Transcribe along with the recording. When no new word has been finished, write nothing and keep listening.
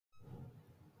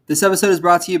This episode is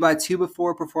brought to you by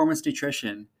 2Before Performance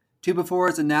Nutrition. 2Before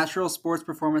is a natural sports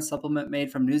performance supplement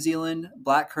made from New Zealand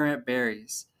blackcurrant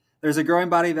berries. There's a growing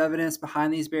body of evidence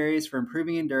behind these berries for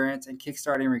improving endurance and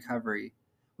kickstarting recovery.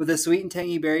 With a sweet and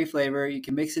tangy berry flavor, you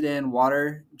can mix it in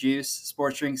water, juice,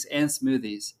 sports drinks, and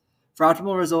smoothies. For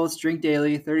optimal results, drink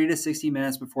daily 30 to 60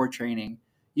 minutes before training.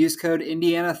 Use code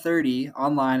Indiana30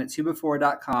 online at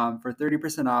 2before.com for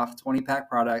 30% off 20-pack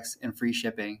products and free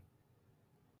shipping.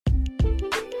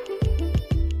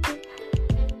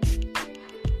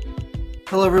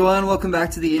 Hello, everyone. Welcome back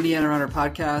to the Indiana Runner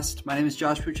Podcast. My name is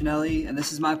Josh Puccinelli, and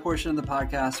this is my portion of the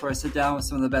podcast where I sit down with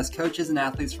some of the best coaches and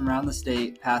athletes from around the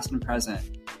state, past and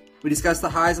present. We discuss the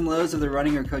highs and lows of their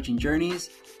running or coaching journeys,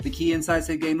 the key insights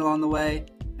they've gained along the way,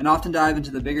 and often dive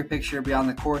into the bigger picture beyond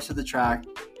the course of the track,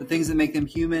 the things that make them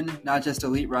human, not just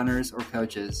elite runners or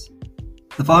coaches.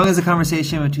 The following is a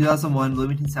conversation with 2001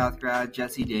 Bloomington South grad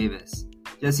Jesse Davis.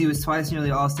 Jesse was twice nearly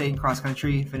all-state in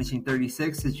cross-country, finishing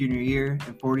 36th his junior year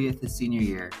and 40th his senior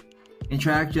year. In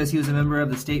track, Jesse was a member of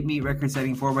the state meet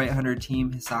record-setting 4x800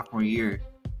 team his sophomore year.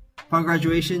 Upon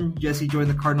graduation, Jesse joined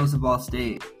the Cardinals of Ball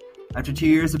State. After 2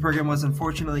 years, the program was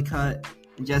unfortunately cut,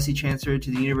 and Jesse transferred to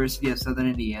the University of Southern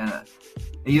Indiana.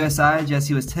 At USI,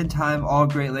 Jesse was 10-time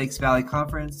All-Great Lakes Valley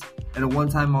Conference and a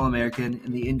one-time All-American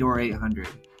in the Indoor 800.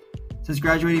 Since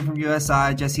graduating from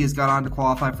USI, Jesse has gone on to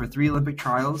qualify for 3 Olympic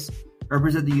trials,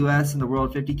 represent the U.S. in the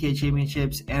World 50K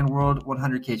Championships and World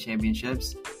 100K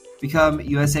Championships, become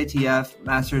USATF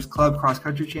Masters Club Cross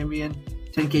Country Champion,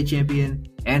 10K Champion,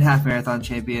 and Half Marathon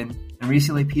Champion, and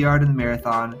recently PR'd in the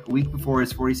marathon a week before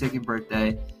his 42nd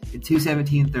birthday in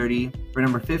 2:17:30 for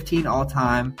number 15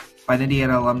 all-time by an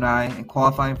Indiana alumni and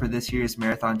qualifying for this year's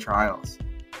marathon trials.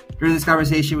 During this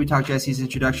conversation, we talked Jesse's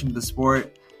introduction to the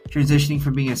sport, transitioning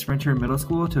from being a sprinter in middle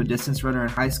school to a distance runner in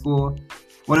high school,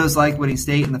 what it was like winning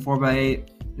state in the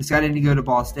 4x8, deciding to go to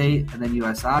Ball State and then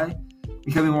USI,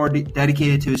 becoming more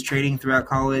dedicated to his training throughout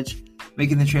college,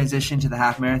 making the transition to the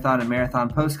half marathon and marathon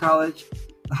post-college,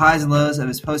 the highs and lows of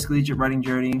his post-collegiate running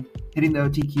journey, hitting the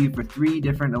OTQ for 3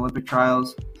 different Olympic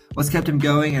trials, what's kept him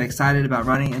going and excited about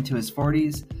running into his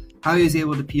 40s, how he was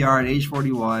able to PR at age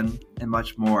 41, and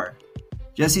much more.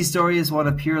 Jesse's story is one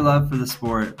of pure love for the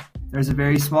sport. There's a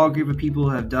very small group of people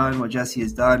who have done what Jesse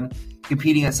has done,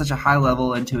 competing at such a high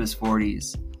level into his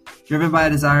 40s. Driven by a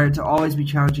desire to always be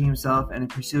challenging himself and in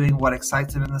pursuing what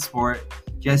excites him in the sport,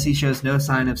 Jesse shows no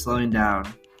sign of slowing down.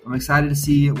 I'm excited to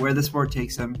see where the sport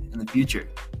takes him in the future.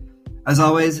 As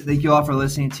always, thank you all for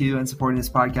listening to and supporting this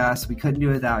podcast. We couldn't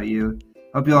do it without you.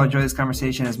 Hope you all enjoy this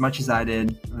conversation as much as I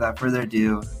did. Without further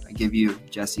ado, I give you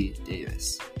Jesse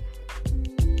Davis.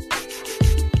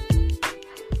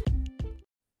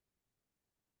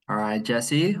 All right,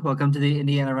 Jesse, welcome to the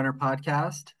Indiana Runner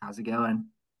Podcast. How's it going?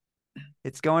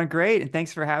 It's going great, and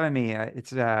thanks for having me.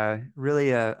 It's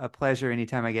really a pleasure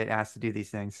anytime I get asked to do these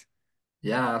things.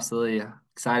 Yeah, absolutely.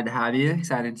 Excited to have you.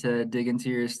 Excited to dig into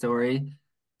your story.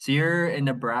 So you're in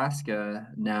Nebraska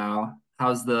now.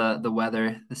 How's the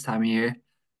weather this time of year?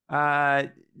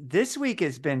 This week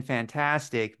has been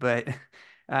fantastic, but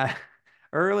uh,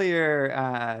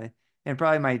 earlier in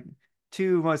probably my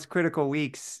 2 most critical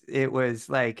weeks, it was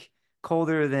like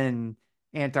colder than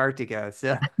Antarctica,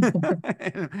 so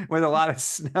with a lot of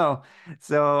snow.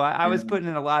 So I was putting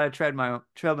in a lot of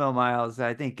treadmill miles.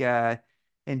 I think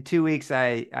in 2 weeks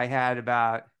I had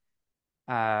about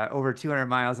over 200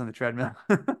 miles on the treadmill.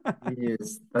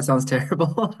 Jeez, that sounds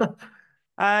terrible.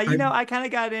 I kind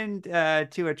of got into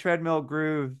to a treadmill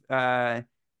groove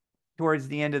towards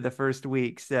the end of the first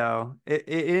week, so it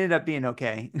ended up being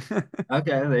okay.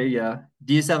 Okay, there you go.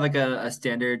 Do you just have like a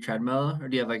standard treadmill, or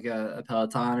do you have like a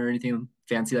Peloton or anything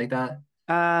fancy like that?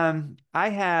 I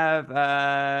have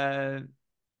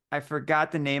I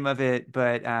forgot the name of it,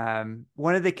 but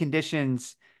one of the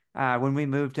conditions when we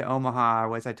moved to Omaha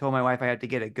was I told my wife I had to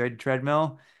get a good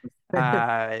treadmill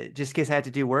just in case I had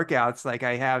to do workouts like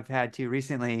I have had to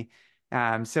recently.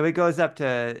 So it goes up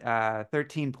to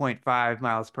 13.5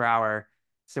 miles per hour.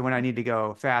 So when I need to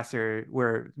go faster,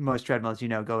 where most treadmills,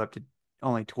 go up to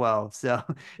only 12. So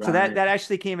Right. that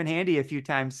actually came in handy a few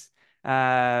times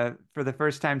for the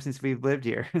first time since we've lived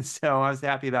here. So I was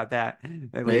happy about that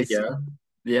at There you least. go.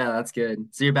 Yeah, that's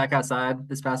good. So you're back outside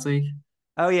this past week?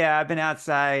 Oh yeah, I've been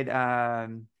outside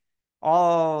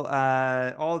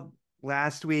all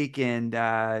last week and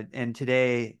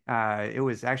today. It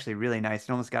was actually really nice.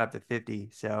 It almost got up to 50,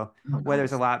 so Oh,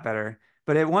 weather's a nice. lot better.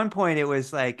 But at one point it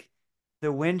was like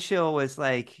the wind chill was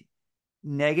like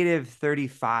negative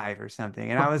 35 or something.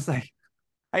 And I was like,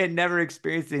 I had never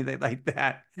experienced anything like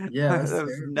that. Yeah, That that's was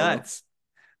terrible. nuts.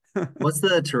 What's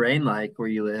the terrain like where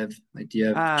you live? Like, do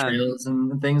you have Um, trails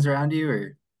and things around you,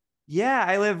 or? Yeah,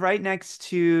 I live right next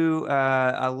to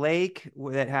a lake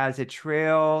that has a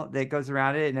trail that goes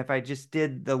around it, and if I just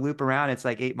did the loop around, it's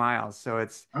like 8 miles. So Oh,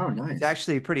 it's nice.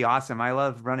 actually pretty awesome. I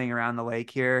love running around the lake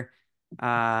here.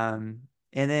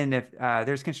 And then if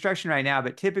there's construction right now,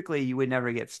 but typically you would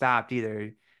never get stopped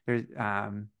either. There's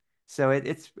so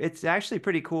it's actually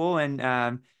pretty cool.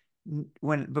 And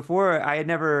when before I had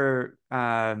never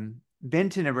been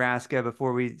to Nebraska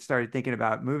before we started thinking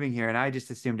about moving here, and I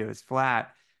just assumed it was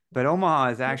flat. But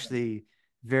Omaha is actually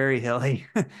very hilly.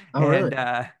 Oh, And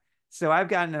really? so I've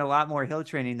gotten a lot more hill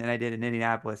training than I did in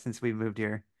Indianapolis since we moved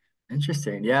here.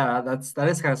 Interesting. Yeah, that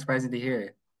is kind of surprising to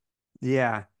hear.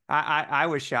 Yeah, I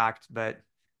was shocked, but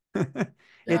it's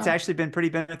Yeah. actually been pretty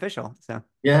beneficial. So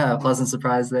Yeah, pleasant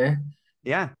surprise there.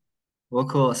 yeah. Well,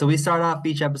 cool. So we start off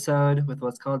each episode with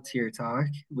what's called tier talk.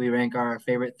 We rank our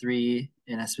favorite three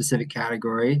in a specific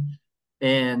category.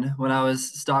 And when I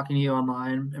was stalking you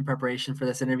online in preparation for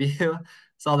this interview,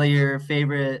 saw that your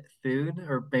favorite food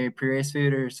or maybe pre-race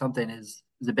food or something is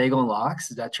a bagel and lox.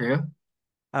 Is that true?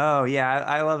 Oh yeah,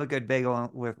 I love a good bagel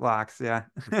with lox. Yeah.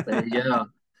 There you go.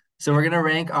 So we're gonna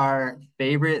rank our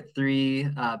favorite three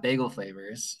bagel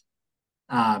flavors.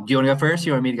 Do you want to go first? Or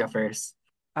you want me to go first?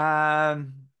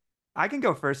 Um, I can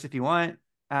go first if you want.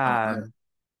 All right. Um,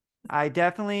 I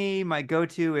definitely my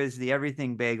go-to is the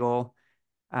everything bagel,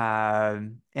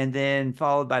 and then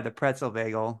followed by the pretzel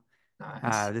bagel.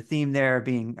 Nice. The theme there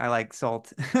being I like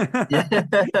salt. Yeah.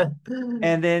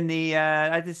 And then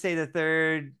I'd just say the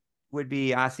third would be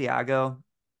Asiago.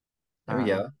 There we Um,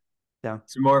 go. so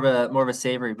So more of a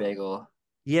savory bagel.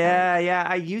 Nice. yeah.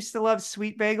 I used to love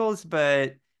sweet bagels,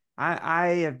 but I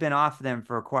have been off them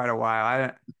for quite a while. I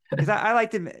don't because I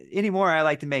like to anymore. I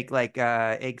like to make like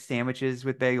egg sandwiches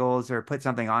with bagels or put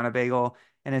something on a bagel,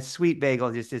 and a sweet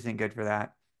bagel just isn't good for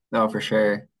that. No, for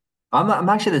sure. I'm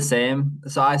actually the same.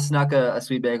 So I snuck a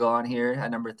sweet bagel on here at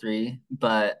number three,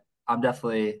 but I'm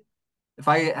definitely if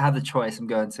I have the choice, I'm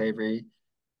going savory.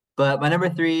 But my number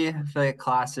three, I feel like a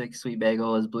classic sweet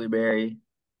bagel is blueberry.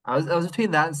 I was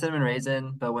between that and cinnamon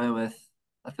raisin, but went with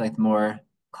I feel like the more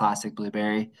classic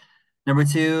blueberry. Number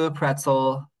two,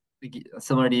 pretzel.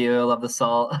 Similar to you, I love the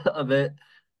salt of it.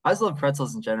 I just love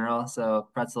pretzels in general. So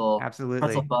pretzel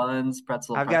Absolutely. buns, I've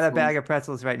got a pretzels. bag of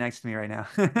pretzels right next to me right now.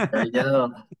 There you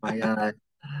go. My God.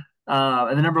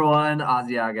 And then number one,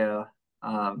 Asiago.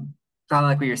 Kind of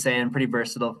like what you're saying, pretty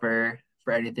versatile for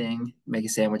anything. Make a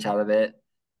sandwich out of it.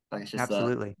 Like it's just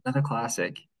Absolutely. another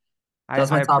classic. I,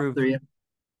 That's my I top approve. three.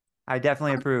 I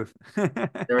definitely approve.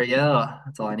 There we go.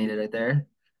 That's all I needed right there.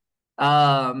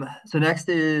 So next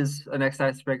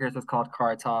icebreaker is what's called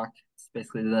car talk. It's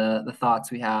basically the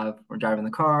thoughts we have when driving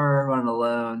the car, running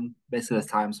alone, basically those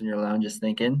times when you're alone just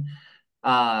thinking.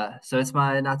 So it's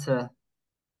my not to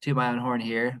toot my own horn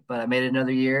here, but I made it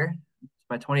another year. It's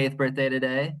my 28th birthday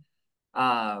today.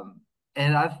 Um,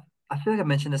 and I feel like I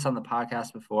mentioned this on the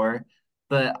podcast before,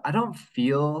 but I don't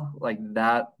feel like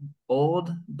that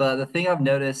old. But the thing I've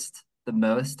noticed the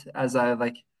most as I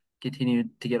like continued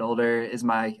to get older is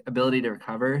my ability to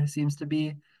recover seems to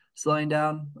be slowing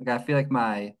down. Like I feel like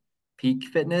my peak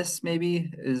fitness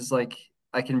maybe is like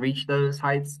I can reach those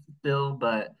heights still,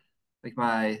 but like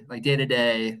my like day to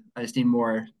day, I just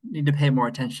need to pay more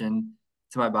attention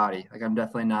to my body. Like I'm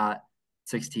definitely not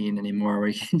 16 anymore where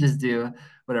you can just do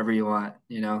whatever you want,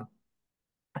 you know?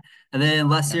 And then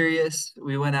less Yeah. serious,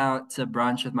 we went out to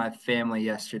brunch with my family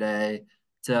yesterday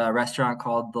to a restaurant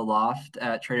called The Loft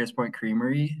at Traders Point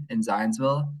Creamery in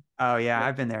Zionsville. Oh yeah,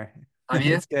 I've been there. Have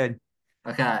you? It's good.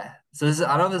 Okay. So I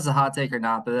don't know if this is a hot take or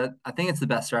not, but I think it's the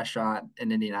best restaurant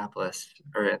in Indianapolis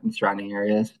or in surrounding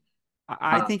areas.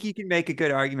 I Uh, think you can make a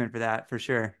good argument for that for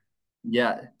sure.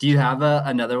 yeah. Do you have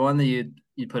another one that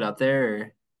you'd put up there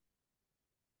or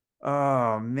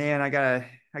Oh man, I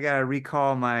gotta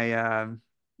recall my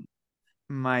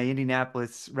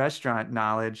Indianapolis restaurant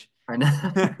knowledge. or no?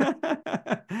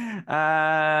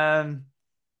 Um,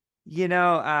 you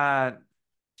know,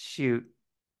 shoot,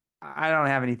 I don't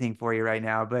have anything for you right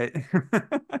now, but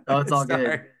Oh, it's all good.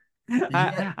 sorry. Did you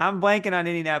get I'm blanking on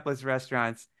Indianapolis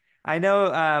restaurants. I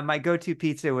know my go-to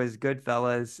pizza was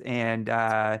Goodfellas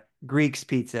and Greek's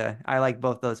Pizza. I like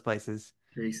both those places.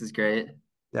 Greece is great.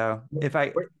 So Where-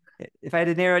 if I had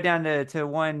to narrow it down to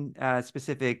one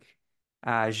specific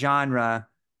genre,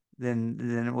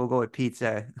 then we'll go with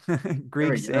pizza, There we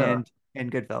Greeks go.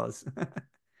 and Goodfellas.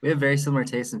 We have very similar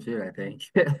tastes in food, I think.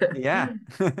 Yeah.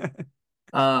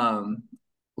 Um,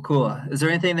 cool. Is there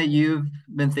anything that you've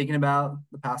been thinking about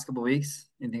the past couple weeks?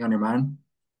 Anything on your mind?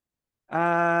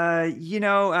 Uh, you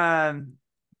know, um,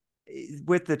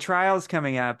 with the trials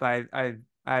coming up,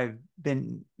 I've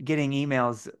been getting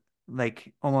emails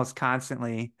like almost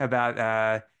constantly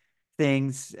about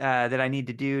things that I need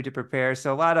to do to prepare.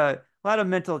 So a lot of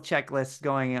mental checklists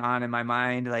going on in my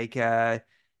mind, like gotta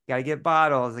get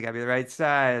bottles, they gotta be the right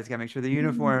size, gotta make sure the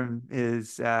uniform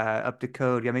is up to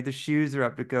code, gotta make the shoes are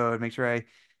up to code, make sure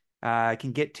I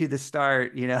can get to the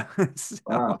start, you know. So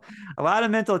Wow. a lot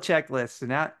of mental checklists.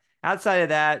 And outside of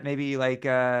that, maybe like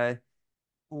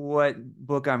what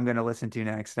book I'm gonna listen to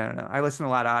next. I don't know. I listen to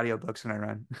a lot of audiobooks when I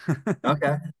run.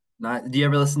 Okay. Not, do you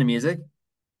ever listen to music?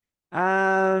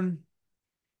 Um,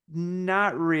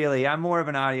 Not really. I'm more of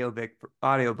an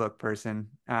audiobook person.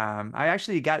 I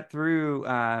actually got through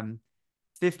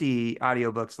 50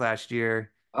 audiobooks last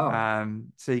year. Oh,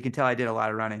 So you can tell I did a lot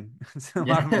of running. So a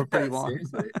lot of them were pretty yeah, long.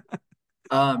 seriously.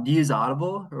 Do you use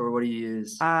Audible or what do you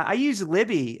use? I use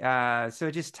Libby, so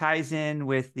it just ties in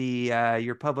with the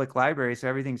your public library, so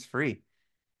everything's free.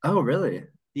 Oh, really?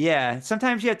 Yeah,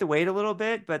 sometimes you have to wait a little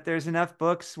bit, but there's enough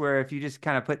books where if you just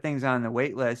kind of put things on the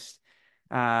wait list,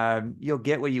 you'll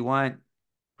get what you want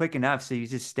quick enough. So you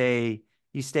stay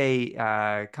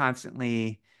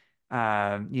constantly.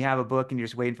 You have a book and you're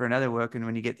just waiting for another book, and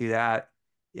when you get through that,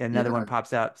 another one Yeah.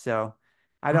 pops up. So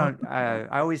I Oh, don't.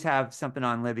 I always have something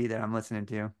on Libby that I'm listening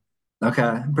to.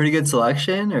 okay. Pretty good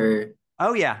selection or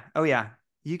Oh yeah, oh yeah.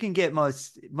 You can get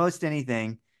most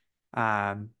anything.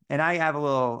 And I have a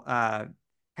little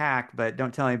hack, but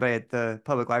don't tell anybody at the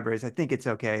public libraries. I think it's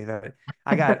okay that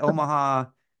I got Omaha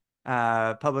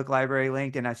Public Library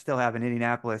linked, and I still have an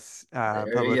Indianapolis there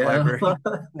you Public go. Library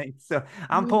linked. So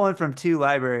I'm pulling from two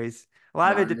libraries. A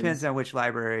lot of it depends Nice. on which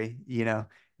library, There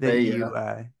that you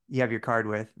go. you have your card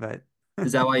with. But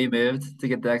Is that why you moved to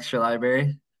get the extra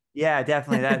library? yeah,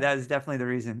 definitely that is definitely the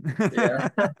reason. Yeah.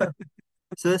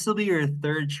 So this will be your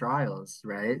third trials,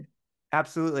 right?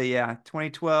 Absolutely, yeah.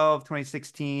 2012,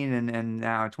 2016, and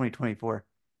now 2024.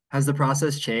 Has the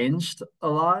process changed a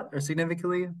lot or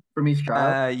significantly from each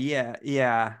trial? Yeah,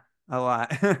 yeah, a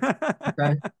lot.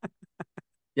 Okay.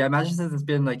 Yeah, imagine since it's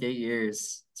been like 8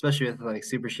 years, especially with like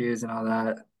super shoes and all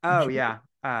that. I'm Oh sure. yeah.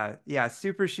 Yeah,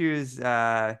 super shoes,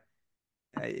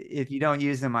 if you don't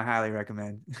use them, I highly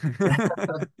recommend.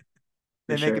 For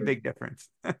They make a sure. big difference.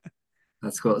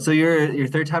 That's cool. So your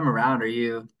third time around,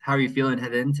 how are you feeling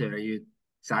headed into it? Are you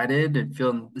excited and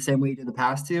feeling the same way you did the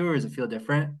past two, or does it feel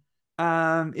different?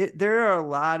 There are a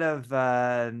lot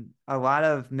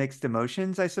of mixed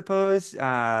emotions, I suppose. It's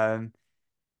kind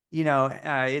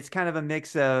of a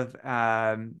mix of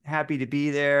happy to be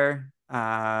there,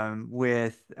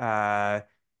 with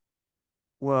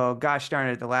well, gosh darn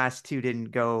it, the last two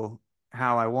didn't go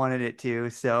how I wanted it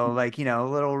to. So like, a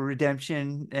little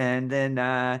redemption. And then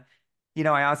I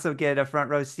also get a front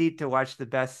row seat to watch the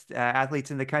best athletes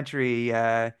in the country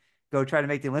go try to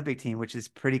make the Olympic team, which is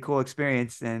pretty cool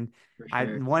experience. And For I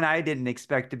sure. one I didn't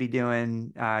expect to be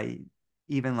doing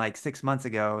even like 6 months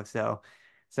ago. So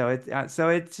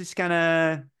it's just kind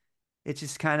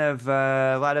of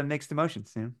a lot of mixed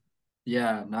emotions, you know.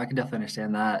 Yeah, no, I can definitely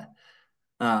understand that.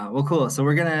 Well, cool. So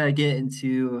we're gonna get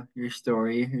into your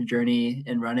story, your journey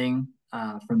in running,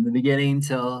 from the beginning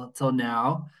till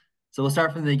now. So we'll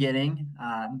start from the beginning.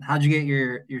 How'd you get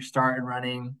your start in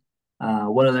running?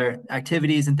 What other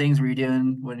activities and things were you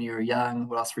doing when you were young?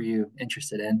 What else were you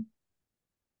interested in?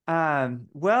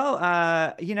 Well,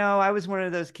 I was one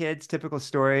of those kids, typical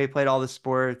story, played all the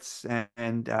sports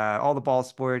and all the ball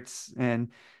sports and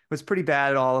was pretty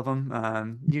bad at all of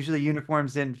them. Usually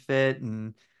uniforms didn't fit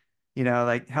and,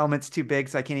 like helmets too big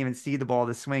so I can't even see the ball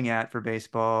to swing at for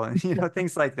baseball and,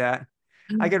 things like that.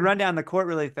 I could run down the court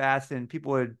really fast and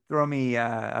people would throw me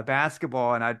a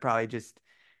basketball and I'd probably just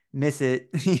miss it,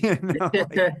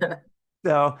 like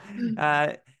so,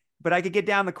 uh, but I could get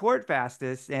down the court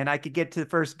fastest and I could get to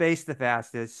first base the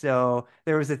fastest. So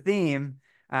there was a theme.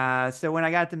 So when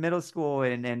I got to middle school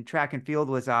and track and field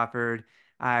was offered,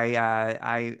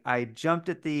 I jumped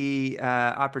at the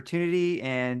opportunity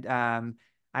and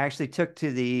I actually took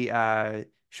to the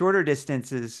shorter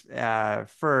distances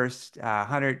first,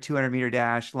 100, 200-meter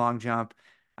dash, long jump,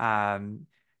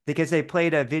 because they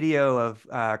played a video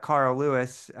of Carl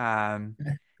Lewis.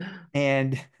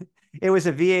 And it was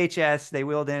a VHS. They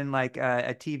wheeled in like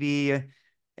a TV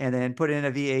and then put in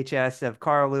a VHS of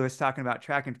Carl Lewis talking about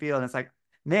track and field. And it's like,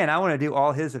 man, I want to do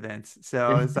all his events.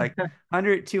 So it's like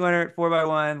 100, 200,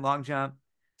 4x1, long jump.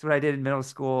 That's what I did in middle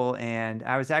school. And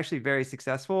I was actually very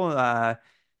successful.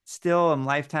 Still am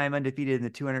lifetime undefeated in the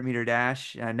 200-meter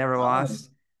dash. I never Oh, lost.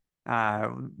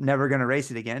 Never going to race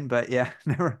it again, but yeah,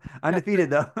 never undefeated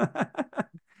though. there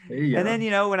you And go.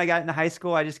 then, when I got into high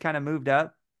school, I just kind of moved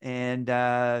up and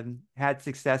had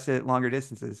success at longer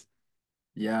distances.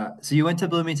 Yeah. So you went to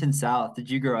Bloomington South. Did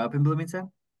you grow up in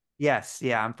Bloomington? Yes,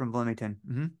 yeah, I'm from Bloomington.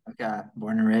 Okay,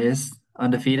 born and raised,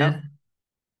 undefeated. Yep.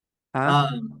 Huh?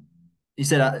 Um, you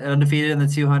said undefeated in the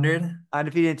 200?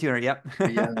 Undefeated in 200. Yep.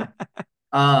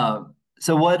 Yeah.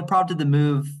 So what prompted the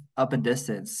move up in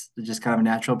distance? Just kind of a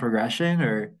natural progression,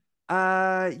 or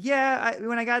Yeah,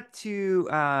 when I got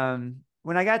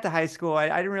to high school, I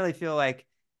didn't really feel like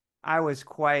I was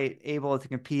quite able to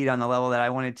compete on the level that I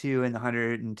wanted to in the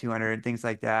 100 and 200 and things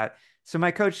like that. So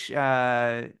my coach, we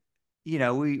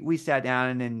sat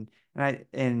down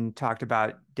and talked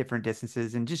about different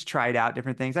distances and just tried out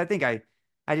different things. I think I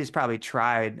just probably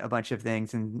tried a bunch of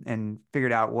things and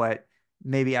figured out what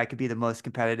maybe I could be the most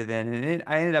competitive in. And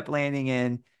I ended up landing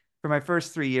in for my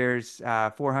first 3 years,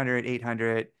 400,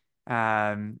 800,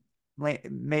 got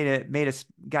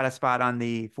a spot on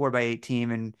the 4x8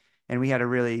 team, and we had a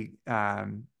really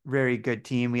very good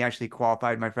team. We actually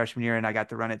qualified my freshman year, and I got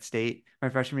to run at state my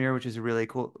freshman year, which is a really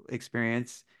cool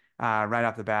experience right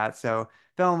off the bat. So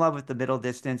fell in love with the middle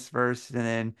distance first,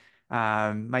 and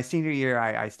then my senior year,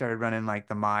 I started running like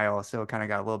the mile, so it kind of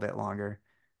got a little bit longer.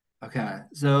 okay.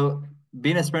 So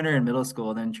being a sprinter in middle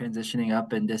school, then transitioning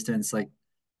up in distance, like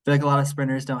I feel like a lot of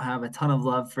sprinters don't have a ton of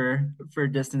love for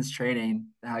distance training.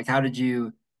 Like, how did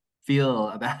you feel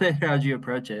about it? How did you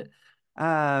approach it?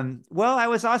 Well, I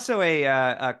was also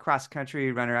a cross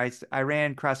country runner. I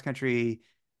ran cross country.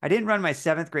 I didn't run my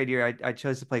seventh grade year. I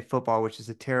chose to play football, which is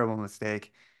a terrible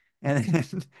mistake. And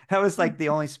then, that was like the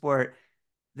only sport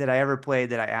that I ever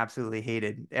played that I absolutely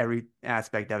hated every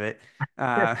aspect of it.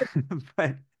 Uh,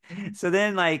 but so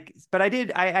then but I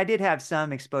did have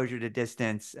some exposure to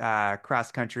distance,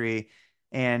 cross country.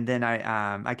 And then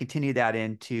I continued that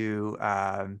into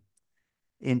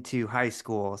high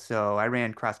school. So I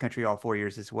ran cross country all 4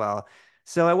 years as well.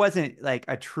 So I wasn't like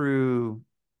a true,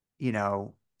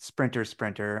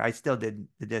 sprinter. I still did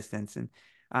the distance. And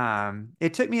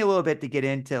it took me a little bit to get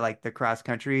into like the cross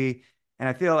country. And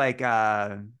I feel like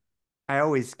I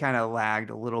always kind of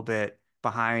lagged a little bit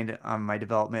behind on my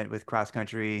development with cross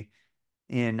country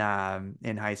in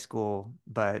high school.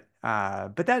 But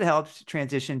that helped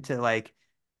transition to like,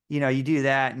 you do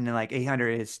that and then like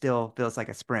 800 it still feels like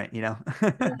a sprint. Yeah,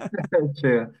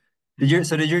 true. Did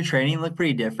your training look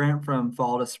pretty different from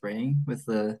fall to spring with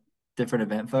the different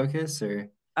event focus or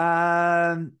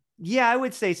Yeah, I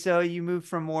would say so. You move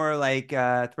from more like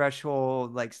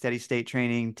threshold, like steady state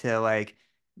training to like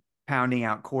pounding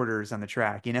out quarters on the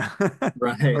track, or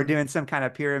right, doing some kind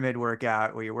of pyramid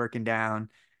workout where you're working down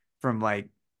from like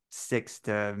six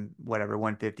to whatever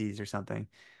 150s or something.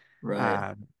 right.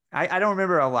 Uh, I don't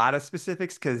remember a lot of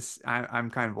specifics because I'm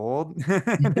kind of old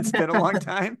and it's been a long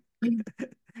time.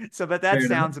 So, but that Fair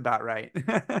enough. sounds about right.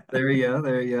 There we go.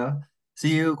 There we go. So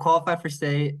you qualified for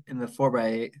state in the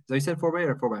 4x8. So you said 4x8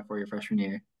 or 4x4 your freshman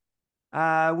year?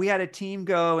 We had a team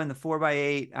go in the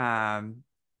 4x8.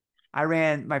 I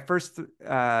ran my first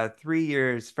 3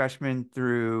 years, freshman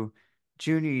through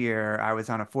junior year. I was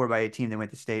on a 4x8 team that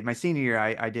went to state. My senior year,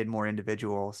 I did more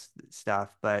individual stuff.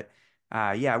 But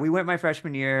yeah, we went my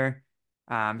freshman year.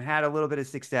 Had a little bit of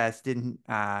success. Didn't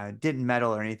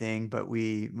medal or anything, but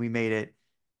we made it.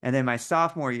 And then my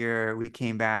sophomore year, we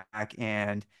came back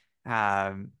and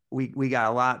we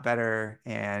got a lot better,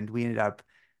 and we ended up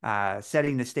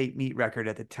setting the state meet record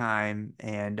at the time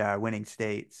and winning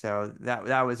state. So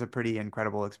that was a pretty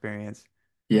incredible experience.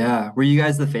 Yeah. Were you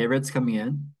guys the favorites coming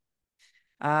in?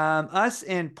 Us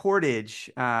and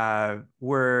Portage were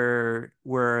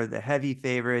the heavy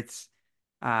favorites,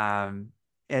 um,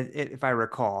 if I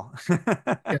recall.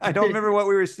 I don't remember what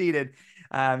we were seated.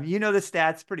 You know the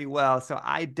stats pretty well, so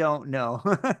I don't know,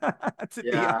 to be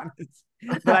Yeah. honest.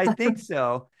 But I think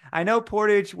so. I know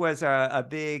Portage was a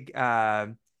big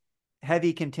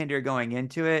heavy contender going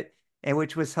into it, and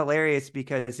which was hilarious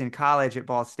because in college at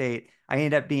Ball State, I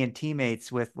ended up being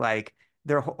teammates with like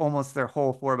almost their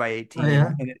whole 4x8 Oh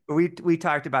yeah. team, and we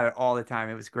talked about it all the time.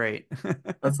 It was great.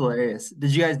 That's hilarious.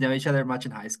 Did you guys know each other much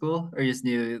in high school or you just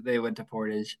knew they went to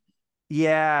Portage?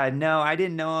 Yeah, no, I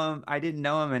didn't know him. I didn't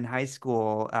know him in high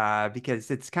school because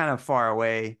it's kind of far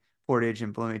away, Portage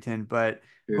and Bloomington. But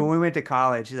when True. we went to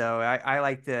college, though, I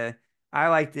like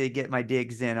to get my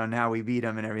digs in on how we beat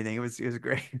them and everything. It was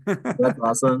great. That's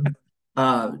awesome.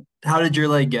 How did your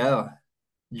leg go?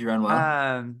 Did you run well?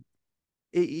 Um,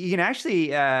 you can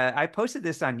actually, I posted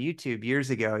this on YouTube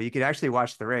years ago. You could actually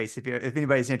watch the race if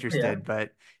anybody's Yeah. interested,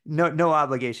 but no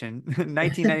obligation.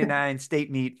 1999 state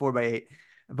meet 4x8.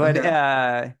 But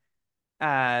Okay.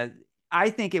 uh, I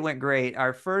think it went great.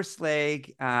 Our first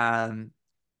leg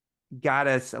got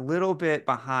us a little bit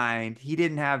behind. He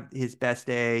didn't have his best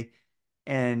day,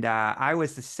 and I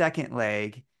was the second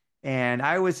leg, and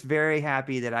I was very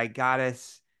happy that I got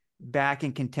us back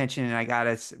in contention, and I got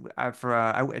us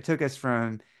it took us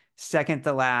from second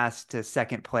to last to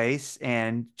second place,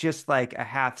 and just like a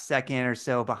half second or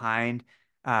so behind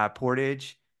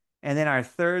Portage. And then our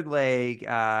third leg,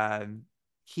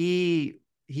 he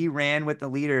he ran with the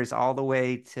leaders all the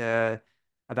way to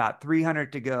about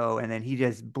 300 to go, and then he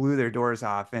just blew their doors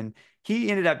off. And he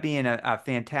ended up being a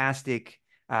fantastic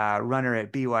runner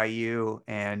at BYU,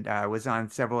 and was on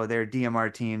several of their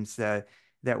DMR teams that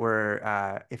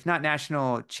were, if not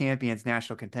national champions,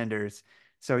 national contenders.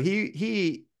 So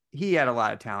he had a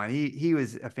lot of talent. He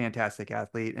was a fantastic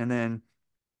athlete. And then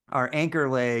our anchor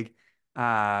leg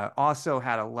also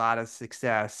had a lot of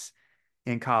success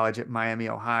in college at Miami,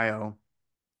 Ohio,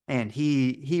 and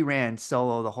he ran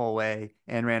solo the whole way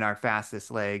and ran our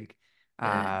fastest leg.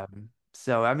 Dang.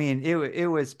 So I mean, it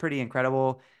was pretty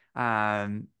incredible. I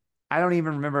don't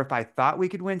even remember if I thought we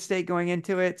could win state going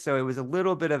into it. So it was a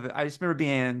little bit of, I just remember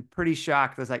being pretty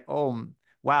shocked. I was like, oh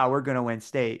wow, we're gonna win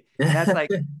state, and that's like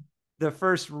the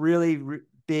first really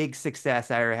big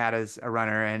success I ever had as a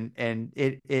runner, and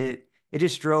it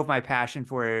just drove my passion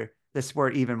for the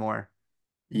sport even more.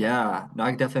 Yeah, no, I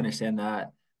can definitely understand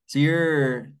that. So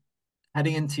you're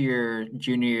heading into your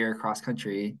junior year cross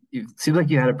country. You seems like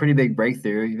you had a pretty big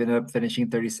breakthrough. You ended up finishing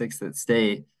 36th at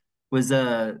state. Was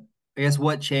I guess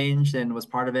what changed and was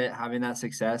part of it having that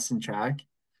success in track?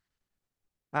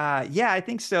 Yeah, I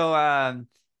think so.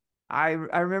 I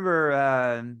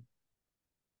remember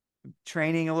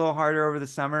training a little harder over the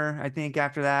summer. I think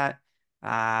after that,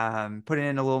 putting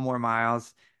in a little more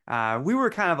miles. We were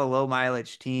kind of a low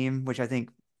mileage team, which I think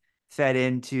fed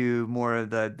into more of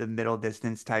the middle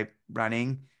distance type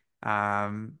running. I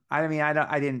mean, I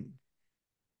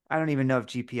don't even know if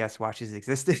GPS watches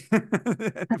existed.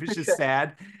 It was just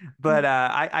sad, but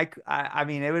I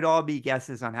mean, it would all be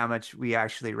guesses on how much we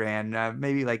actually ran.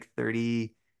 Maybe like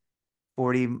 30,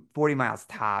 40 miles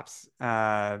tops.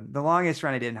 The longest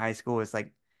run I did in high school was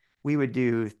like we would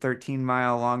do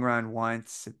 13-mile long run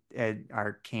once at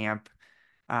our camp.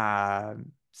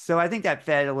 So I think that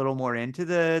fed a little more into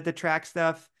the track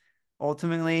stuff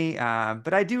ultimately.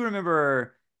 But I do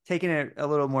remember taking it a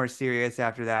little more serious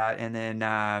after that. And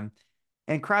then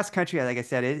and cross country, like I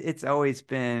said, it's always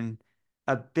been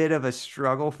a bit of a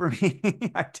struggle for me.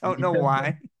 I don't know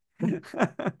why.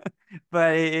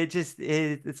 But it's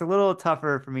a little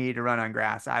tougher for me to run on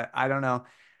grass. I don't know.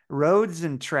 Roads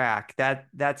and track,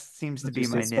 that seems to That's your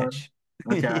be my sweet spot. niche.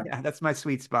 Okay. Yeah, that's my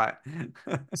sweet spot.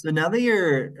 So now that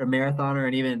you're a marathoner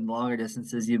and even longer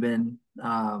distances you've been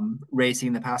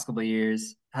racing the past couple of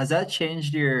years, has that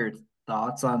changed your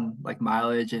thoughts on like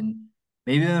mileage and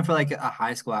maybe even for like a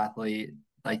high school athlete?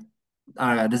 Like, I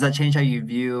don't know, does that change how you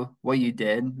view what you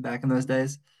did back in those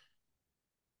days?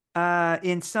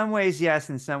 In some ways, yes,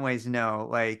 in some ways, no.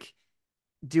 Like,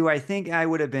 do I think I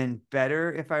would have been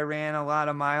better if I ran a lot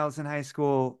of miles in high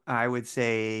school? I would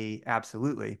say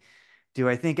absolutely. Do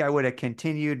I think I would have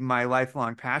continued my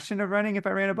lifelong passion of running if I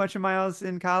ran a bunch of miles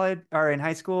in college or in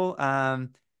high school?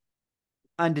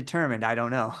 Undetermined. I don't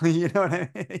know. You know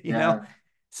what you know? Yeah.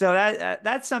 So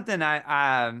that's something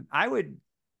I would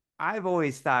I've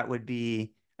always thought would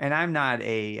be, and I'm not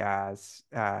a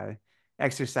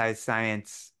exercise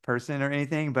science person or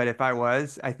anything, but if I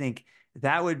was, I think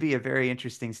that would be a very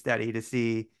interesting study to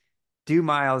see, do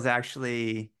miles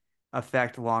actually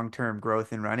affect long-term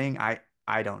growth in running?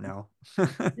 I don't know.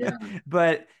 Yeah.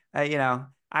 But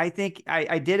I think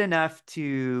I did enough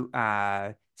to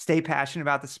stay passionate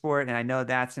about the sport, and I know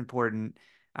that's important.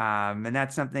 And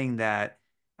that's something that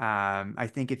I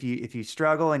think if you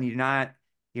struggle and you're not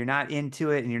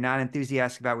into it and you're not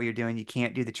enthusiastic about what you're doing, you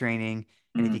can't do the training.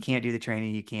 And if you Mm, can't do the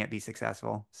training, you can't be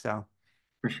successful. So,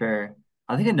 for sure.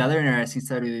 I think another interesting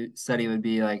study would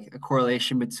be like a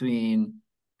correlation between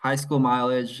high school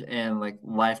mileage and like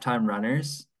lifetime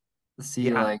runners to see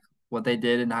yeah. like what they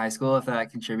did in high school, if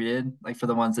that contributed, like for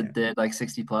the ones Yeah. that did like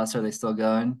 60 plus, are they still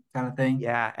going kind of thing?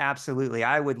 Yeah, absolutely.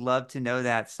 I would love to know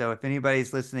that. So if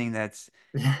anybody's listening that's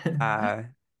uh,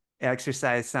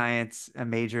 exercise science a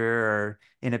major or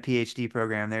in a PhD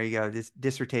program, there you go. This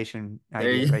dissertation There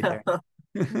ideas you right go. there.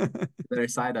 Better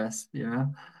cite us, you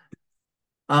know?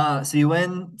 So you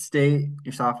win state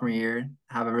your sophomore year,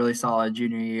 have a really solid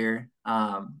junior year.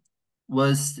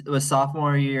 Was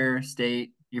sophomore year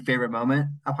state your favorite moment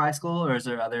of high school, or is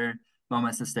there other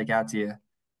moments that stick out to you?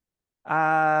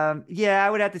 Yeah, I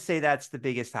would have to say that's the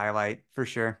biggest highlight for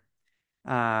sure.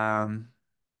 Um,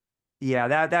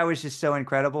 yeah, that was just so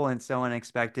incredible and so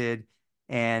unexpected.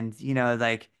 And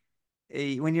like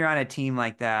when you're on a team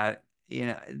like that,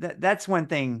 that's one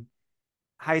thing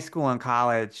high school and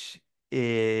college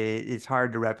is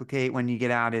hard to replicate when you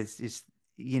get out is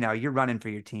you're running for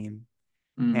your team,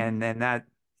 Mm, and then that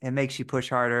it makes you push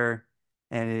harder,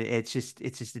 and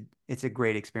it's a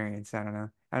great experience. I don't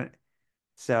know.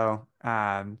 So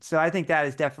I think that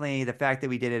is definitely the fact that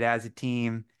we did it as a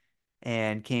team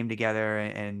and came together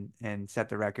and set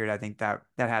the record. I think that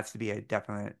has to be a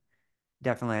definitely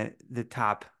the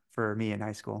top for me in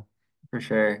high school. for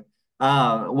sure.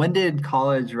 When did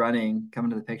college running come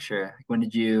into the picture? When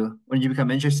did you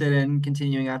become interested in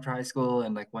continuing after high school,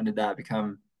 and like when did that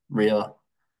become real?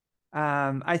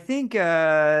 I think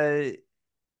like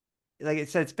I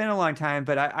said, it's been a long time,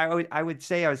 but I would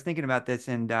say I was thinking about this,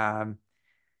 and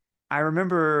I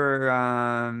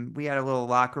remember we had a little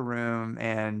locker room,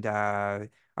 and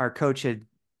our coach had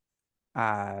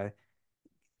uh,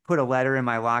 put a letter in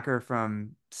my locker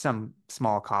from some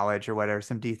small college or whatever,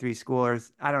 some D3 school, or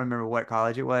I don't remember what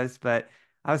college it was, but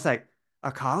I was like,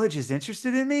 a college is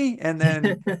interested in me? And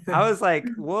then I was like,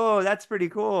 whoa, that's pretty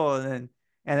cool. And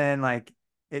then like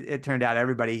it turned out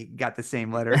everybody got the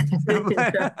same letter.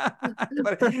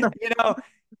 But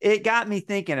it got me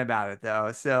thinking about it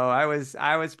though. So I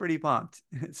was pretty pumped.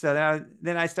 So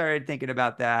then I started thinking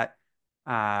about that,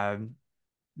 um,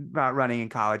 about running in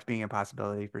college being a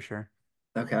possibility for sure.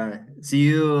 Okay. So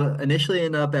you initially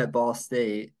end up at Ball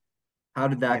State. How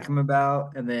did that Yeah. come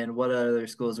about? And then what other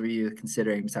schools were you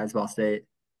considering besides Ball State?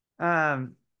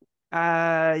 Um,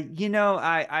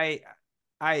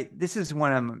 this is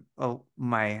one of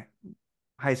my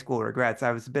high school regrets.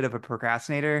 I was a bit of a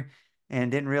procrastinator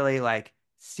and didn't really like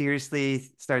seriously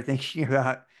start thinking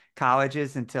about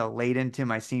colleges until late into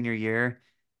my senior year.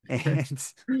 And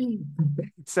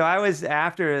so I was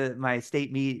after my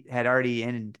state meet had already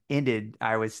ended,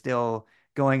 I was still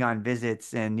going on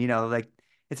visits and like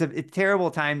it's a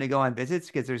terrible time to go on visits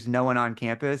because there's no one on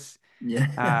campus.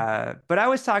 Yeah. But I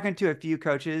was talking to a few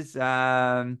coaches.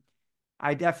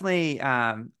 I definitely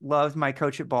loved my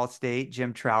coach at Ball State,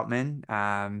 Jim Troutman.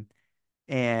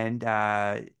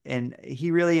 And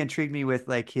he really intrigued me with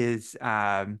like his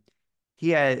he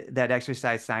had that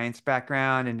exercise science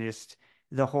background and just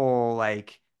the whole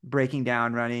like breaking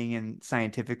down running and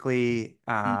scientifically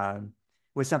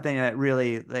was something that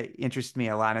really like interested me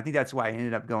a lot. And I think that's why I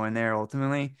ended up going there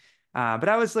ultimately. But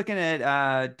I was looking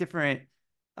at different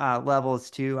levels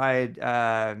too. I had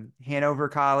Hanover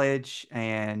College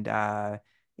and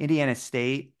Indiana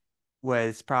State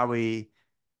was probably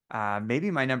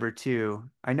maybe my number two.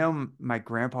 I know my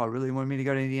grandpa really wanted me to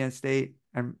go to Indiana State.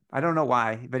 I don't know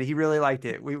why, but he really liked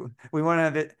it. We went on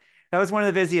a bit. That was one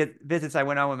of the visits I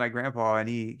went on with my grandpa, and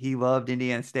he loved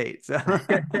Indiana State. So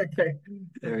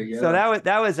There we so go.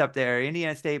 that was up there.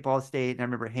 Indiana State, Ball State, and I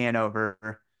remember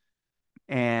Hanover.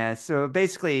 And so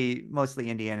basically mostly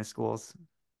Indiana schools.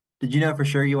 Did you know for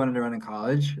sure you wanted to run in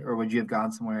college, or would you have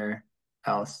gone somewhere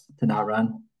else to not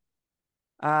run?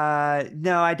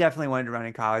 No, I definitely wanted to run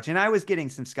in college, and I was getting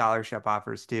some scholarship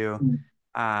offers too.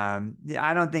 Mm.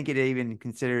 I don't think it even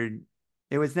considered.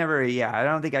 It was never, yeah. I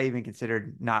don't think I even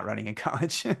considered not running in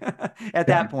college at Yeah.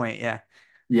 that point. Yeah.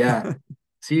 Yeah.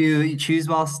 So you choose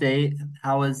Ball State.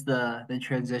 How was the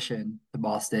transition to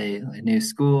Ball State? Like new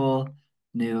school,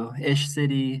 new-ish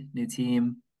city, new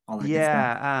team, all that good stuff.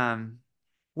 Yeah.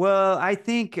 Well, I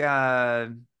think I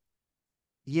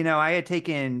had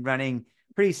taken running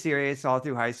pretty serious all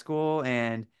through high school,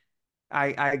 and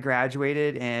I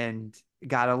graduated and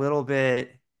got a little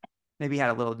bit, maybe had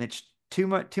a little niche too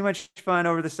much fun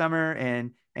over the summer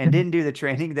and didn't do the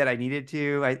training that I needed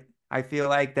to. I feel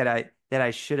like that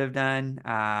I should have done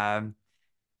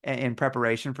in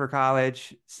preparation for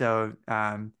college. So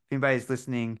if anybody's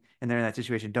listening and they're in that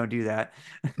situation, don't do that.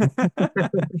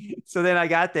 So then I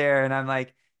got there and I'm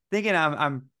like thinking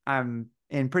I'm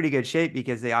in pretty good shape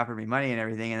because they offered me money and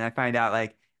everything. And I find out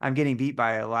like I'm getting beat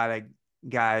by a lot of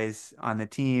guys on the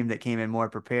team that came in more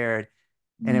prepared.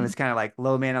 And it Mm. was kind of like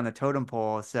low man on the totem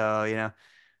pole. So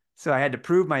I had to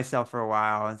prove myself for a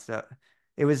while. And so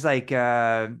it was like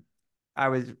I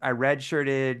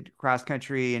redshirted cross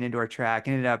country and indoor track.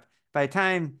 Ended up by the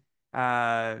time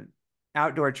uh,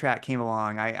 outdoor track came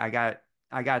along, I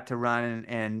got to run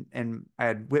and I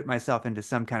had whipped myself into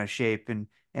some kind of shape and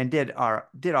did all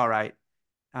right.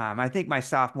 I think my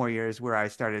sophomore year is where I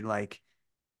started like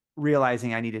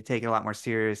realizing I need to take it a lot more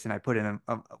serious, and I put in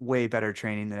a way better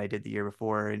training than I did the year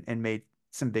before and made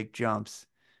some big jumps.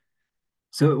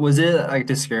 So was it like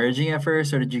discouraging at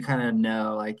first, or did you kind of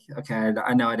know like, okay,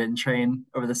 I know I didn't train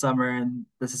over the summer and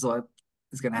this is what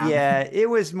is gonna happen? Yeah, it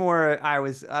was more I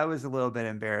was a little bit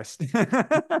embarrassed.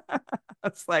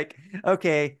 It's like,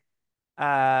 okay,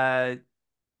 uh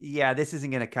yeah, this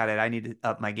isn't gonna cut it. I need to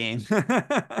up my game.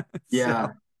 Yeah.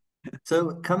 So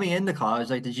So coming into college,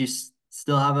 like, did you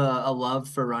still have a love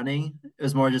for running? It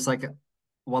was more just like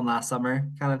one last summer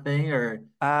kind of thing, or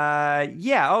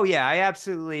Yeah, oh yeah, I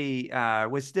absolutely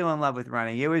was still in love with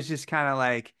running. It was just kind of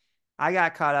like I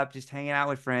got caught up just hanging out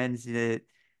with friends that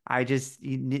I just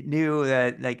knew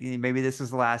that like maybe this was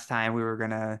the last time we were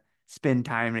gonna spend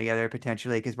time together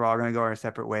potentially because we're all gonna go our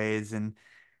separate ways and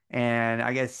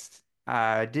I guess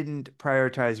didn't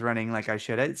prioritize running like I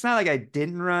should. It's not like I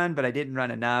didn't run, but I didn't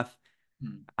run enough.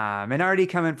 Hmm. And already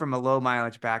coming from a low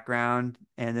mileage background,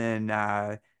 and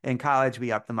then in college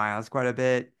we upped the miles quite a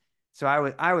bit. So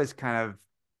I was kind of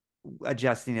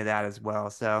adjusting to that as well.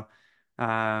 So,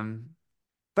 um,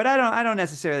 but I don't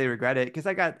necessarily regret it because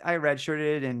I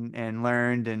redshirted and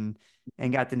learned and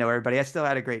got to know everybody. I still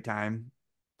had a great time.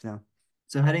 So.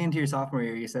 So heading into your sophomore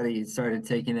year, you said you started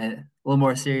taking it a little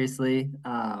more seriously.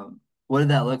 What did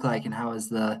that look like, and how was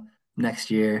the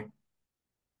next year?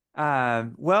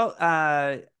 Well,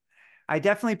 I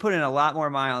definitely put in a lot more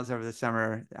miles over the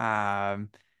summer. I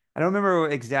don't remember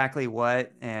exactly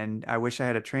what, and I wish I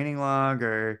had a training log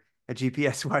or a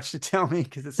GPS watch to tell me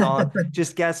because it's all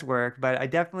just guesswork. But I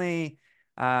definitely,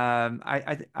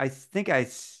 I think I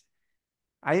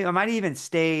might have even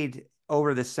stayed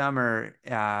over the summer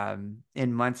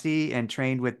in Muncie and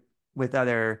trained with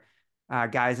other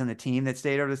guys on the team that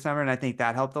stayed over the summer, and I think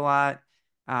that helped a lot.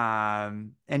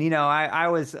 And I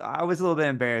was a little bit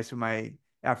embarrassed with my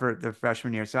effort the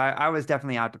freshman year, so I was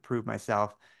definitely out to prove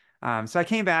myself. So I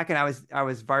came back and I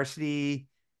was varsity.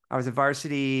 I was a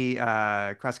varsity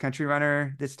cross country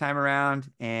runner this time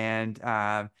around, and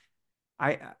I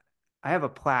I have a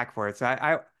plaque for it. So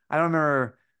I don't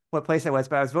remember what place I was,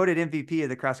 but I was voted MVP of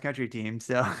the cross country team.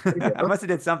 So There you I go. must have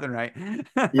did something right.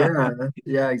 Yeah,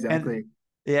 yeah, And exactly.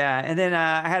 yeah, and then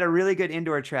I had a really good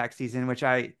indoor track season, which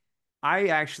I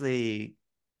actually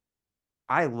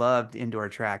I loved indoor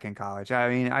track in college. I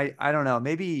mean, I don't know,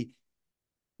 maybe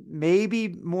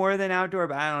more than outdoor,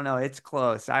 but I don't know. It's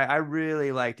close. I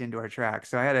really liked indoor track.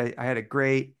 So I had a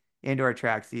great indoor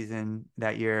track season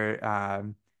that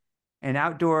year. And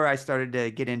outdoor, I started to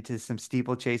get into some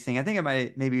steeplechasing. I think I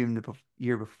might maybe even the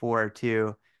year before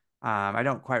too. I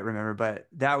don't quite remember, but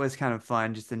that was kind of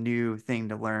fun, just a new thing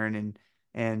to learn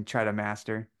and try to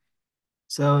master.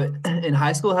 So in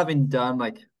high school, having done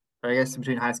like, or I guess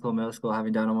between high school and middle school,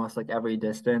 having done almost like every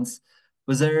distance,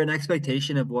 was there an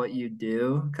expectation of what you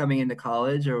do coming into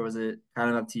college, or was it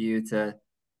kind of up to you to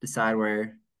decide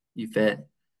where you fit?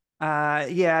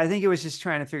 Yeah, I think it was just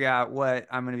trying to figure out what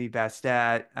I'm going to be best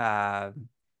at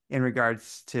in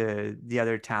regards to the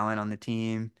other talent on the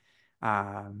team.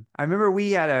 I remember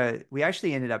we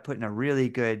actually ended up putting a really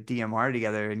good DMR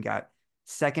together and got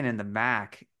second in the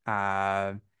MAC.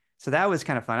 So that was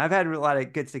kind of fun. I've had a lot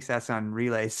of good success on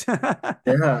relays, Yeah,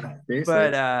 but seriously.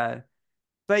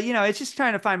 it's just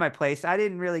trying to find my place. I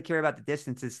didn't really care about the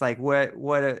distance. It's like where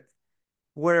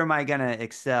am I gonna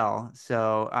excel?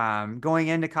 So going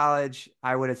into college,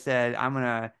 I would have said I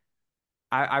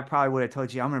probably would have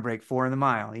told you I'm gonna break 4 in the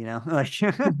mile, like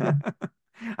I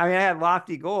mean I had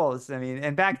lofty goals. I mean,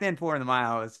 and back then 4 in the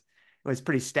mile was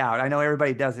pretty stout. I know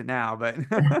everybody does it now, but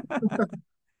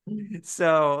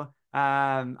so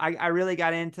I really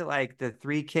got into like the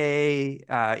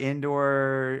 3K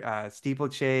indoor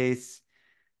steeplechase.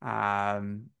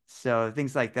 So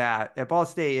things like that. At Ball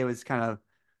State, it was kind of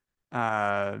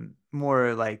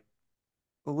more like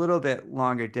a little bit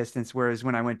longer distance. Whereas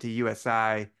when I went to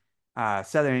USI,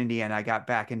 Southern Indiana, I got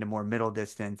back into more middle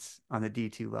distance on the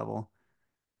D2 level.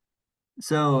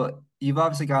 So you've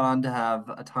obviously gone on to have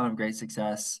a ton of great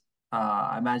success.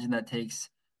 I imagine that takes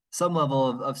some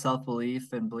level of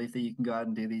self-belief and belief that you can go out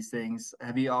and do these things.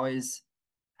 Have you always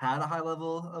had a high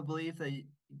level of belief that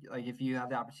like if you have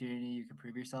the opportunity, you can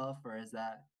prove yourself, or has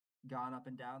that gone up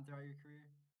and down throughout your career?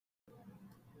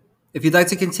 If you'd like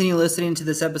to continue listening to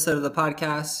this episode of the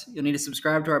podcast, you'll need to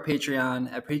subscribe to our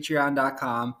Patreon at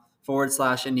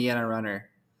patreon.com/Indiana Runner.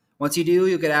 Once you do,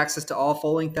 you'll get access to all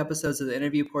full length episodes of the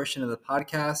interview portion of the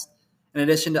podcast, in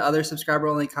addition to other subscriber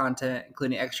only content,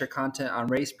 including extra content on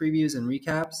race previews and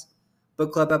recaps,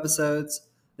 book club episodes,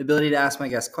 the ability to ask my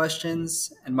guests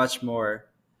questions, and much more.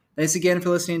 Thanks again for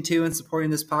listening to and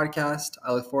supporting this podcast.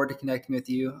 I look forward to connecting with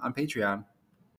you on Patreon.